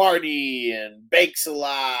like Marty and Bakes a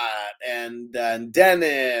Lot and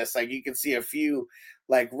Dennis. Like, you can see a few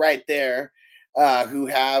like right there who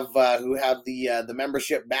have the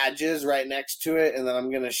membership badges right next to it. And then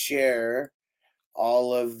I'm gonna share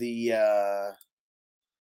all of the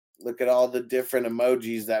look at all the different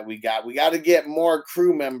emojis that we got. We got to get more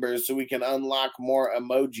crew members so we can unlock more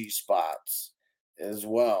emoji spots as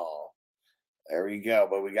well. There we go.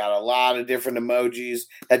 But we got a lot of different emojis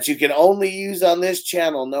that you can only use on this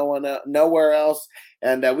channel, nowhere else.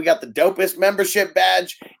 And we got the dopest membership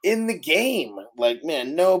badge in the game. Like,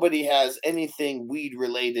 man, nobody has anything weed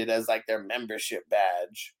related as like their membership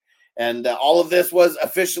badge. And all of this was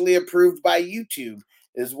officially approved by YouTube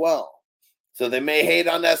as well. So they may hate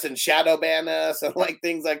on us and shadow ban us and like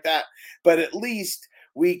things like that, but at least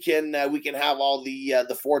we can have all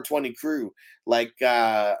the 420 crew like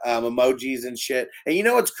emojis and shit. And you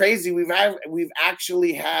know what's crazy? We've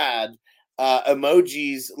actually had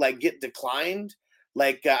emojis like get declined.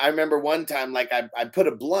 Like I remember one time, like I put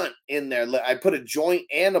a blunt in there. I put a joint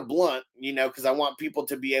and a blunt, because I want people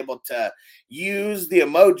to be able to use the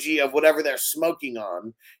emoji of whatever they're smoking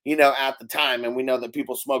on, at the time. And we know that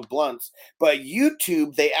people smoke blunts, but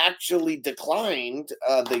YouTube, they actually declined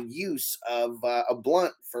the use of a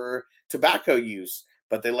blunt for tobacco use,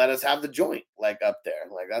 but they let us have the joint like up there.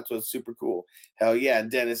 Like that's what's super cool. Hell yeah. And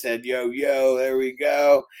Dennis said, yo, there we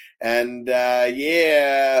go. And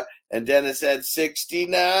yeah. And Dennis said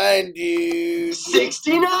 69, dude.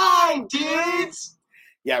 69, dudes.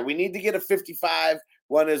 Yeah, we need to get a 55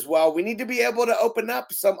 one as well. We need to be able to open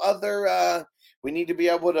up some other we need to be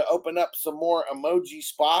able to open up some more emoji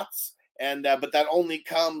spots. And but that only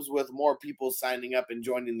comes with more people signing up and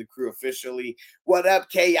joining the crew officially. What up,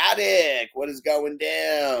 Chaotic? What is going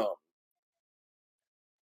down?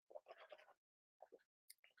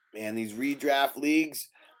 Man, these redraft leagues,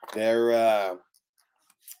 they're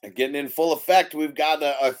getting in full effect. We've got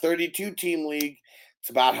a 32-team league. It's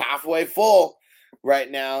about halfway full right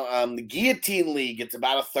now. The Guillotine League, it's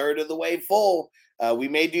about a third of the way full. We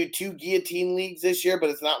may do 2 Guillotine Leagues this year, but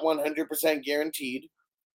it's not 100% guaranteed.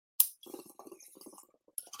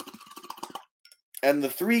 And the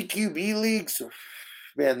 3 QB leagues,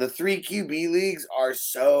 man, the 3 QB leagues are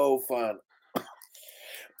so fun.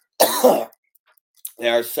 They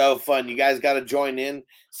are so fun. You guys got to join in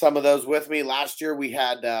some of those with me. Last year we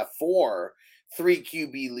had 4 3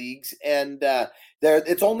 QB leagues, and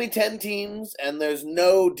it's only 10 teams, and there's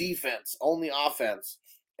no defense, only offense.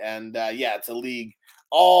 And yeah, it's a league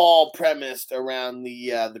all premised around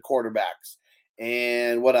the quarterbacks.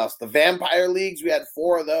 And what else? The Vampire Leagues, we had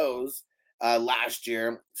 4 of those last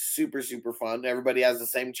year. Super, super fun. Everybody has the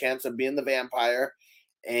same chance of being the vampire.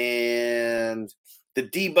 And the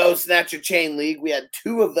Debo Snatcher Chain League, we had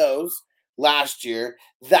 2 of those last year.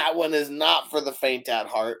 That one is not for the faint at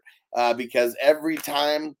heart because every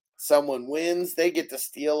time someone wins, they get to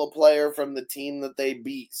steal a player from the team that they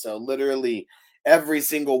beat. So literally every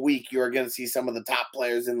single week, you are going to see some of the top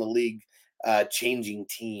players in the league changing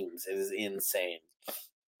teams. It is insane.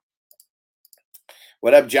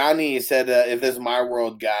 What up, Johnny? He said, if this My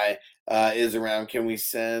World guy is around, can we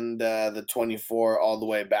send the 24 all the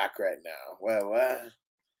way back right now? Well, what?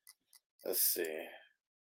 Let's see.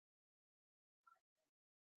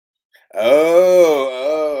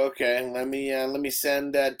 Oh, okay. Let me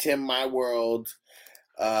send Tim My World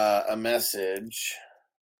a message.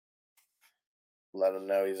 Let him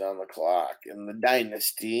know he's on the clock in the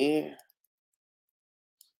dynasty.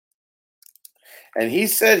 And he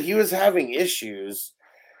said he was having issues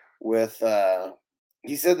with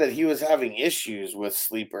he said that he was having issues with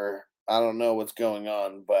Sleeper. I don't know what's going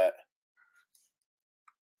on, but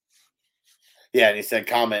yeah, and he said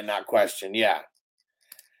comment, not question. Yeah.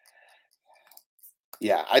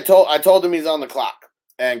 Yeah, I told him he's on the clock.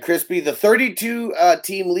 And Crispy, the 32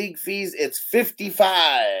 team league fees, it's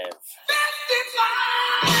 $55.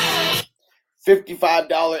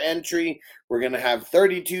 $55 entry. We're going to have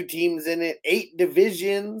 32 teams in it,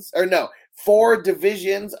 4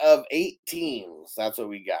 divisions of 8 teams. That's what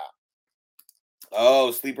we got.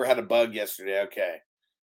 Oh, Sleeper had a bug yesterday. Okay.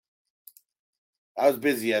 I was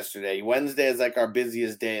busy yesterday. Wednesday is like our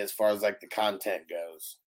busiest day as far as like the content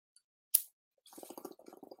goes.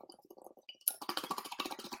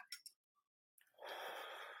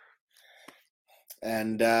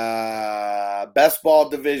 And best ball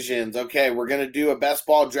divisions. Okay, we're going to do a best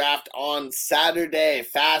ball draft on Saturday.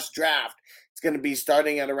 Fast draft. It's going to be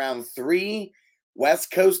starting at around 3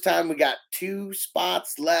 West Coast time. We got 2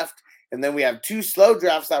 spots left. And then we have 2 slow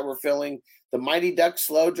drafts that we're filling. The Mighty Duck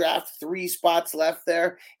slow draft, 3 spots left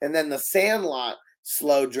there. And then the Sandlot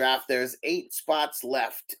slow draft, there's 8 spots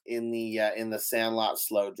left in the Sandlot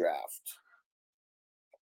slow draft.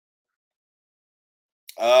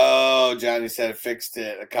 Oh, Johnny said it fixed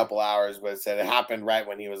it a couple hours, but it said it happened right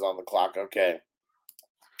when he was on the clock. Okay.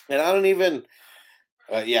 And I don't even,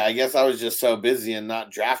 yeah, I guess I was just so busy and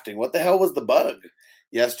not drafting. What the hell was the bug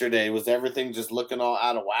yesterday? Was everything just looking all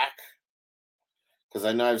out of whack? Because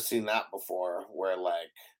I know I've seen that before where,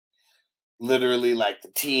 like, literally, like,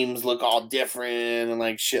 the teams look all different and,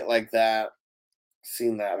 like, shit like that.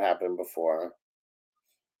 Seen that happen before.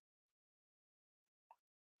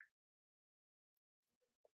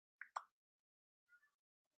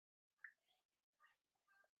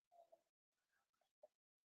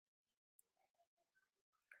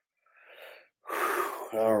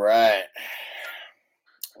 All right.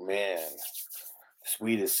 Man, this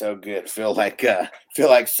weed is so good. Feel like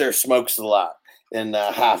Sir smokes a lot in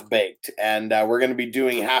Half Baked, and we're gonna be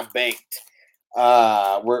doing Half Baked.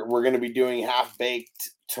 We're gonna be doing Half Baked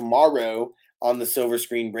tomorrow on the Silver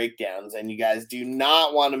Screen Breakdowns, and you guys do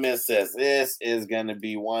not want to miss this. This is gonna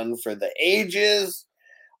be one for the ages.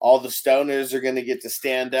 All the stoners are gonna get to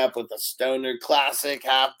stand up with a stoner classic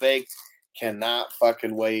Half Baked. Cannot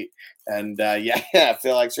fucking wait. And yeah, I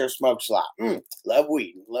feel like Sir smokes a lot. Love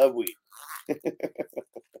weed.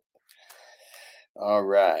 All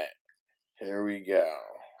right, here we go.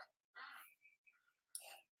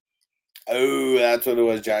 Oh, that's what it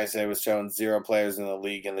was. Johnny said it was showing 0 players in the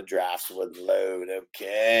league and the drafts would load.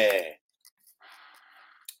 Okay.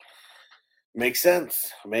 Makes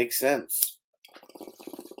sense.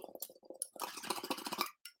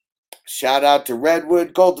 Shout out to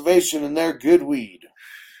Redwood Cultivation and their good weed.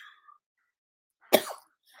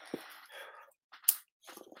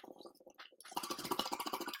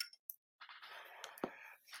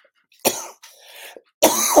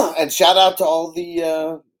 And shout out to all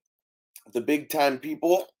the big time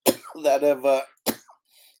people that have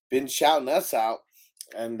been shouting us out.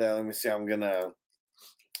 And let me see, I'm gonna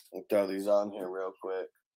throw these on here real quick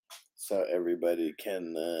so everybody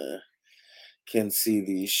can see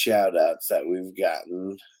these shout outs that we've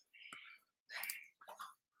gotten.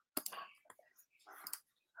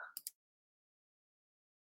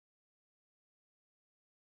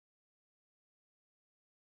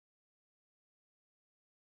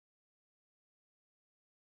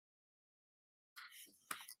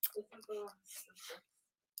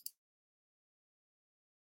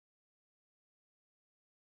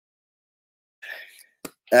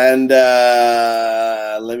 And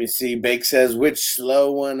let me see. Bake says, which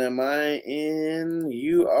slow one am I in?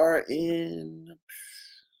 You are in.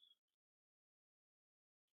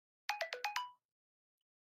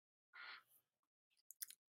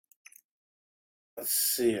 Let's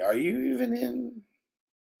see. Are you even in?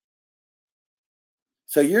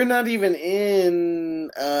 So you're not even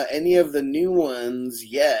in any of the new ones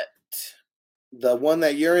yet. The one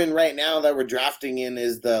that you're in right now that we're drafting in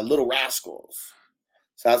is the Little Rascals.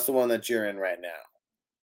 So that's the one that you're in right now.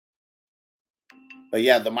 But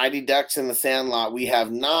yeah, the Mighty Ducks and the Sandlot, we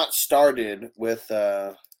have not started with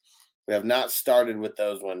those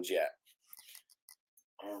ones yet.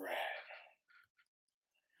 All right.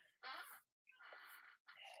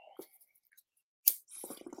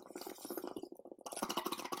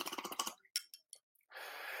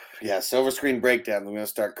 Yeah, Silver Screen Breakdown. I'm going to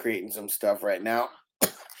start creating some stuff right now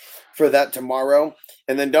for that tomorrow.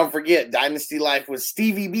 And then don't forget, Dynasty Life with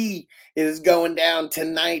Stevie B. It is going down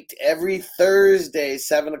tonight, every Thursday,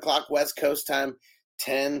 7 o'clock West Coast time,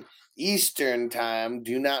 10 Eastern time.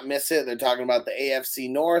 Do not miss it. They're talking about the AFC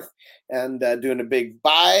North and doing a big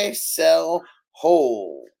buy, sell,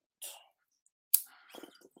 hold.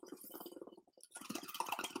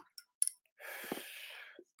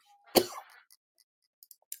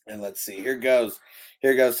 And let's see. Here goes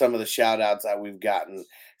some of the shout outs that we've gotten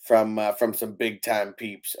from some big time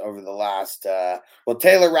peeps over the last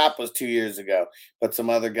Taylor Rapp was 2 years ago, but some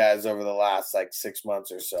other guys over the last like 6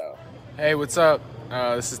 months or so. Hey, what's up?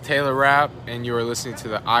 This is Taylor Rapp, and you are listening to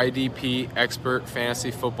the IDP Expert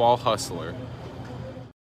Fantasy Football Hustler.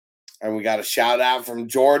 And we got a shout out from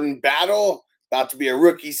Jordan Battle, about to be a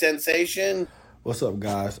rookie sensation. What's up,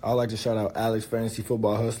 guys? I'd like to shout out Alex Fantasy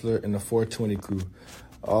Football Hustler and the 420 crew.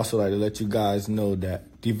 I also like to let you guys know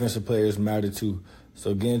that defensive players matter too.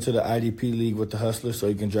 So get into the IDP league with the Hustler so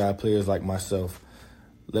you can drive players like myself.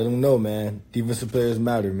 Let them know, man. Defensive players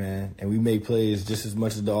matter, man. And we make plays just as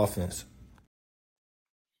much as the offense.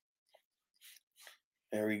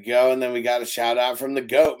 There we go. And then we got a shout out from the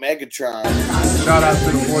GOAT, Megatron. Shout out to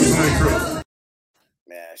the 420 crew.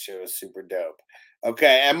 Man, that shit was super dope.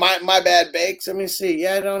 Okay, and my bad, Bakes. Let me see.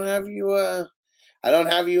 Yeah, I don't have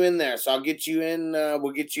you in there, so I'll get you in.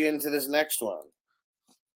 We'll get you into this next one.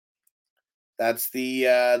 That's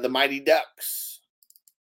the Mighty Ducks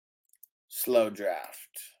slow draft.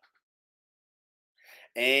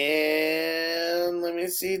 And let me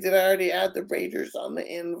see. Did I already add the Raiders on the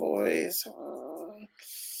invoice?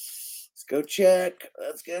 Let's go check.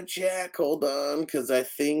 Hold on, because I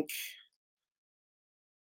think.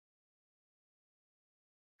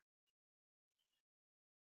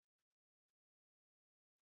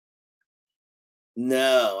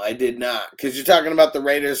 No, I did not. Because you're talking about the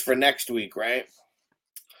Raiders for next week, right?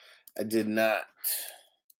 I did not.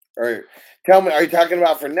 Or tell me, are you talking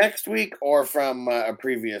about for next week or from a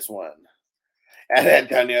previous one? And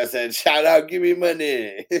Antonio said, shout out, give me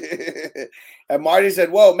money. And Marty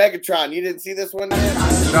said, whoa, Megatron, you didn't see this one yet?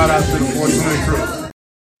 Shout out to the 420 crew.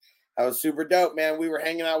 That was super dope, man. We were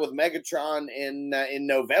hanging out with Megatron in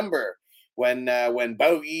November when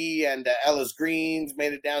Bogey and Ellis Greens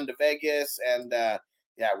made it down to Vegas, and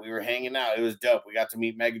yeah, we were hanging out. It was dope. We got to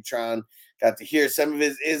meet Megatron, got to hear some of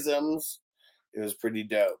his isms. It was pretty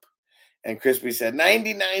dope. And Crispy said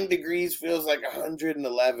 99 degrees feels like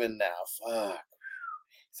 111 now. Fuck.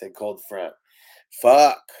 He said cold front.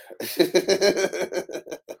 Fuck.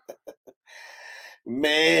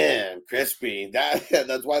 Man, Crispy.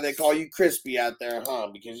 That's why they call you Crispy out there, huh?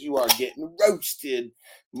 Because you are getting roasted,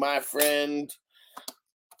 my friend.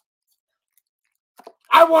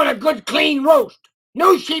 I want a good, clean roast.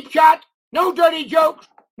 No cheap shot, no dirty jokes,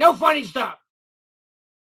 no funny stuff.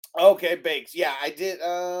 Okay, Bakes. Yeah, I did.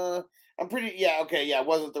 I'm pretty. Yeah, okay. Yeah, it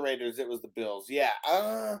wasn't the Raiders. It was the Bills. Yeah.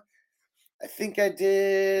 I think I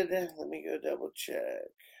did. Let me go double check.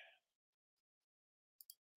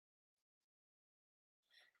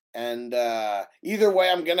 And either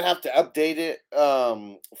way, I'm gonna have to update it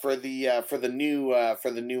for the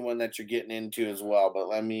new one that you're getting into as well. But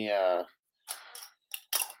let me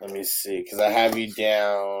see, because I have you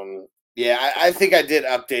down. Yeah, I think I did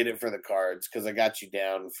update it for the cards because I got you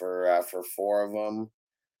down for 4 of them.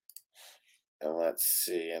 And let's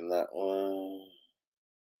see, and that one.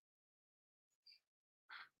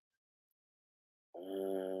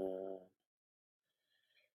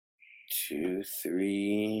 2,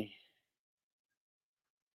 3.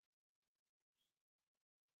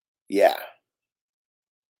 Yeah.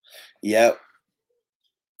 Yep.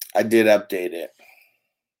 I did update it.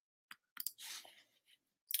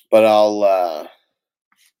 But I'll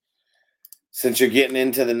since you're getting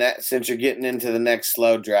into the next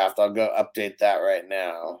slow draft, I'll go update that right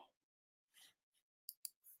now.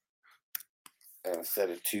 And instead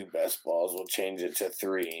of 2 best balls, we'll change it to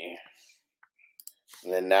 3.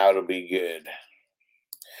 And then now it'll be good.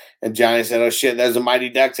 And Johnny said, "Oh shit, there's a Mighty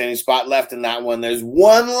Ducks. Any spot left in that one?" There's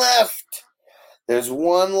one left. There's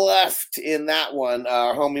one left in that one.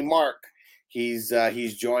 Our homie Mark, he's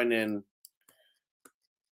joining.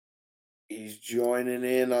 He's joining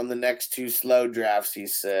in on the next 2 slow drafts. He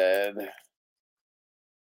said.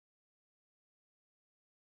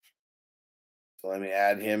 So let me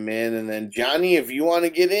add him in, and then Johnny, if you want to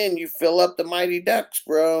get in, you fill up the Mighty Ducks,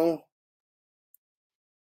 bro.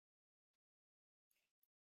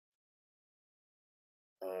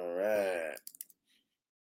 All right.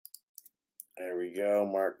 There we go.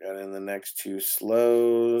 Mark got in the next 2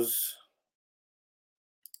 slows.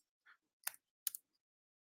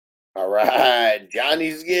 All right.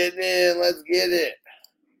 Johnny's getting in. Let's get it.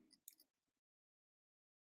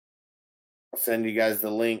 I'll send you guys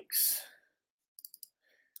the links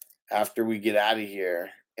after we get out of here.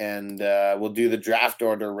 And we'll do the draft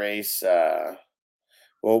order race.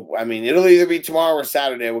 Well, I mean, it'll either be tomorrow or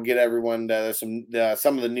Saturday. We'll get everyone. Some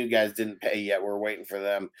of the new guys didn't pay yet. We're waiting for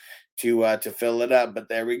them to fill it up. But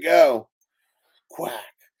there we go. Quack,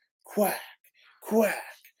 quack, quack,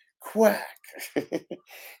 quack.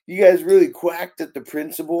 You guys really quacked at the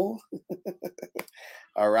principal.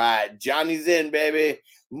 All right, Johnny's in, baby.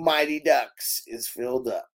 Mighty Ducks is filled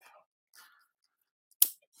up.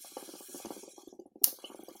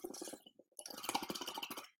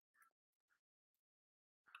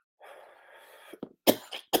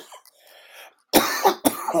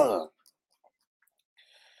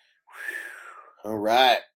 All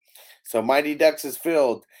right. So Mighty Ducks is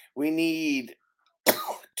filled. We need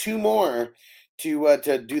 2 more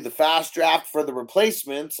to do the fast draft for the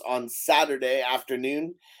replacements on Saturday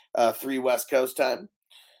afternoon, 3 West Coast time.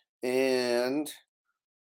 And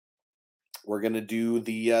we're gonna do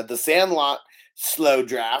the Sandlot slow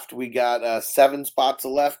draft. We got 7 spots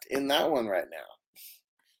left in that one right now.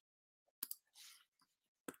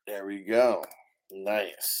 There we go.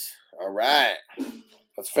 Nice. All right.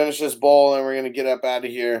 Let's finish this bowl and we're going to get up out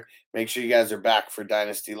of here. Make sure you guys are back for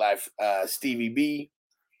Dynasty Life. Stevie B.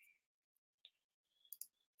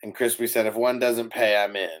 And Crispy said, if one doesn't pay,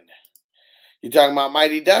 I'm in. You talking about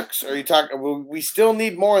Mighty Ducks? Or you talking? We still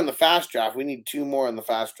need more in the fast draft. We need 2 more in the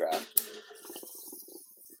fast draft.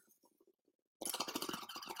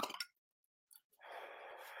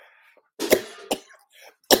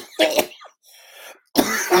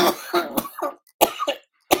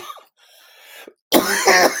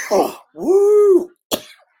 Woo!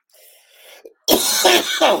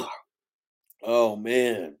 Oh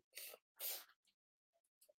man.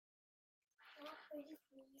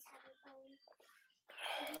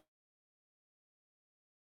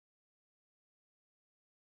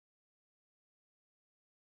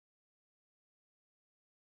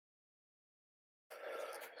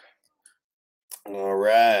 All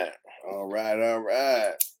right.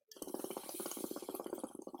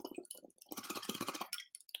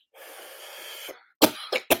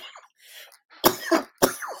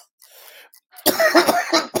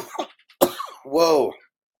 go.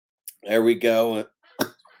 There we go.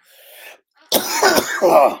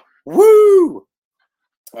 Woo!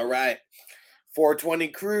 All right.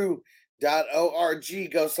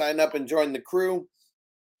 420crew.org. Go sign up and join the crew.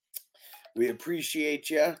 We appreciate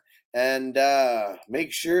you. And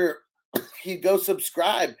make sure you go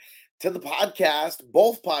subscribe to the podcast,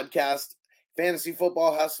 both podcasts, Fantasy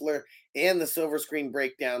Football Hustler and the Silver Screen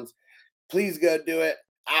Breakdowns. Please go do it.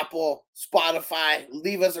 Apple, Spotify,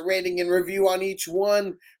 leave us a rating and review on each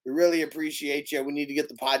one. We really appreciate you. We need to get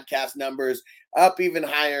the podcast numbers up even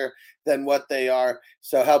higher than what they are.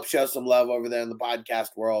 So help show some love over there in the podcast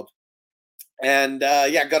world. And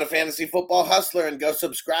go to Fantasy Football Hustler and go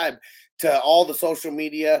subscribe to all the social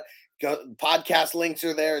media. Podcast links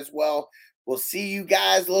are there as well. We'll see you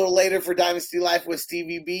guys a little later for Dynasty Life with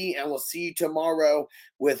Stevie B, and we'll see you tomorrow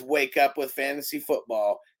with Wake Up with Fantasy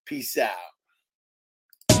Football. Peace out.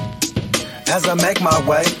 As I make my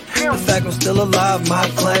way, the fact I'm still alive, my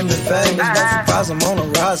claim to fame. It's no surprise I'm on a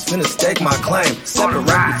rise, finna stake my claim. Separate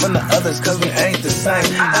me from the others, cause we ain't the same.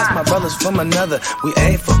 Ask my brothers from another, we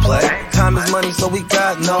ain't for play. Time is money, so we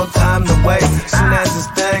got no time to waste. Soon as this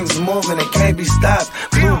thing's moving, it can't be stopped.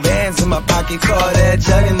 Blue bands in my pocket, call that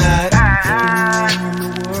juggernaut. Anywhere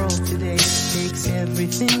in the world today takes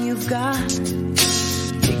everything you've got.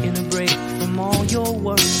 Taking a break from all your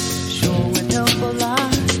worries sure would help a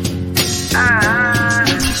lot.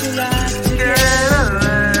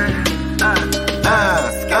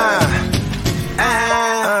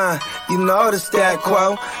 You know the stat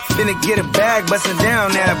quo. Finna get a bag, bustin'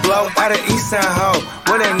 down that blow. Out of East Side Ho,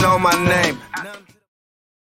 where they know my name.